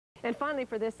And finally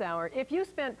for this hour, if you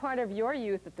spent part of your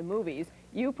youth at the movies,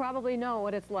 you probably know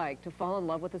what it's like to fall in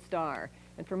love with a star.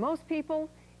 And for most people,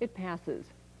 it passes.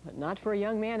 But not for a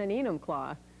young man in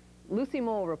Enumclaw. Lucy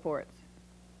Mole reports.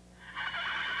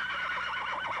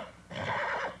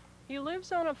 He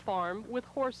lives on a farm with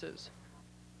horses,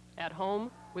 at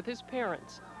home with his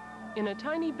parents, in a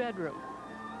tiny bedroom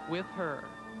with her.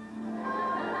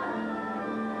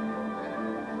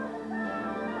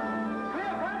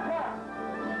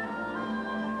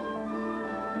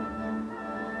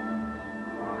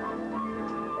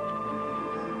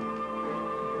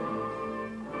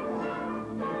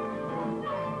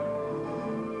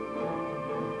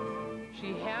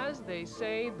 She has, they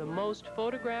say, the most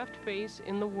photographed face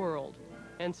in the world.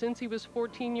 And since he was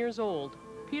 14 years old,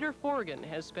 Peter Forgan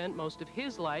has spent most of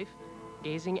his life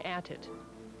gazing at it.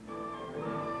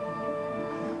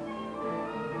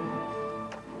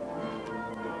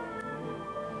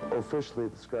 Officially,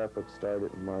 the scrapbook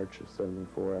started in March of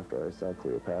 '74 after I saw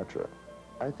Cleopatra.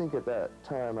 I think at that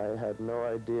time I had no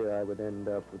idea I would end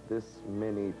up with this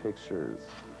many pictures.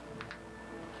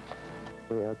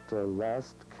 At the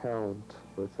last count,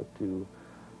 it's up to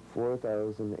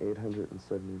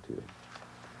 4,872.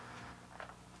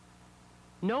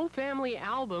 No family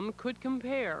album could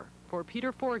compare, for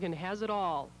Peter Forgan has it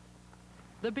all.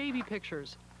 The baby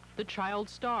pictures, the child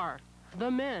star,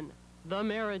 the men, the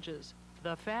marriages,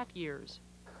 the fat years.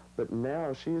 But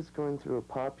now she is going through a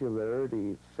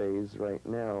popularity phase right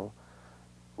now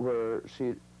where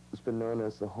she's been known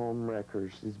as the home wrecker.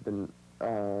 She's been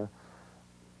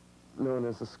known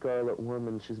as a Scarlet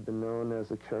Woman. She's been known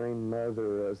as a caring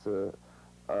mother, as a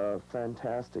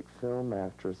fantastic film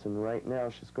actress. And right now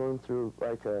she's going through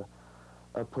like a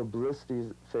publicity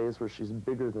phase where she's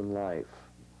bigger than life.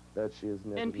 That she is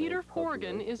never. And Peter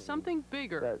Forgan is something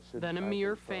bigger than a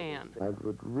mere fan. I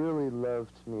would really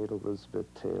love to meet Elizabeth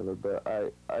Taylor, but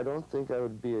I don't think I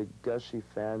would be a gushy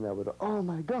fan that would, oh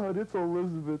my God, it's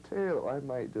Elizabeth Taylor. I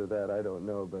might do that, I don't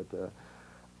know, but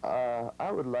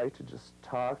I would like to just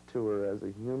talk to her as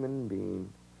a human being.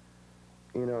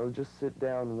 You know, just sit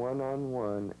down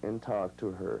one-on-one and talk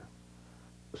to her.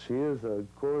 She is a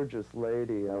gorgeous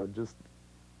lady. I would just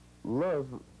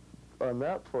love on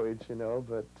that point, you know,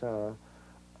 but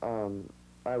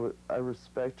I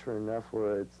respect her enough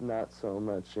where it's not so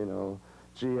much, you know,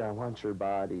 gee, I want your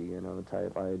body, you know,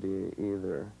 type idea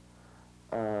either.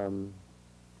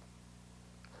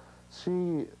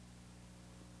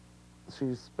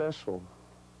 She's special.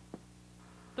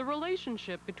 The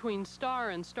relationship between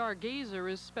star and stargazer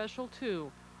is special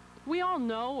too. We all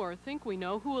know or think we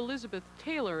know who Elizabeth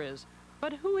Taylor is,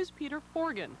 but who is Peter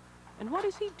Forgan? And what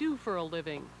does he do for a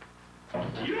living?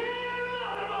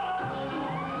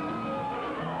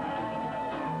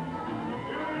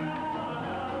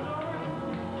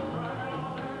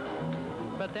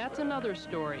 But that's another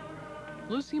story.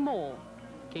 Lucy Mole,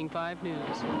 King 5 News.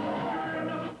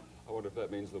 I wonder if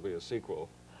that means there'll be a sequel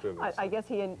to this. I guess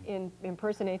he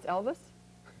impersonates Elvis?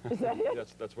 Is that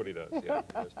it? That's what he does, yeah.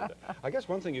 I guess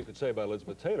one thing you could say about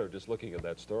Elizabeth Taylor, just looking at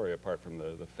that story, apart from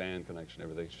the fan connection and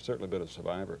everything, she's certainly been a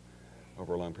survivor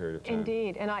over a long period of time.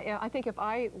 Indeed, and I think if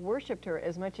I worshipped her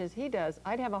as much as he does,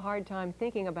 I'd have a hard time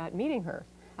thinking about meeting her.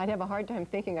 I'd have a hard time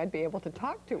thinking I'd be able to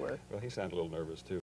talk to her. Well, he sounded a little nervous, too.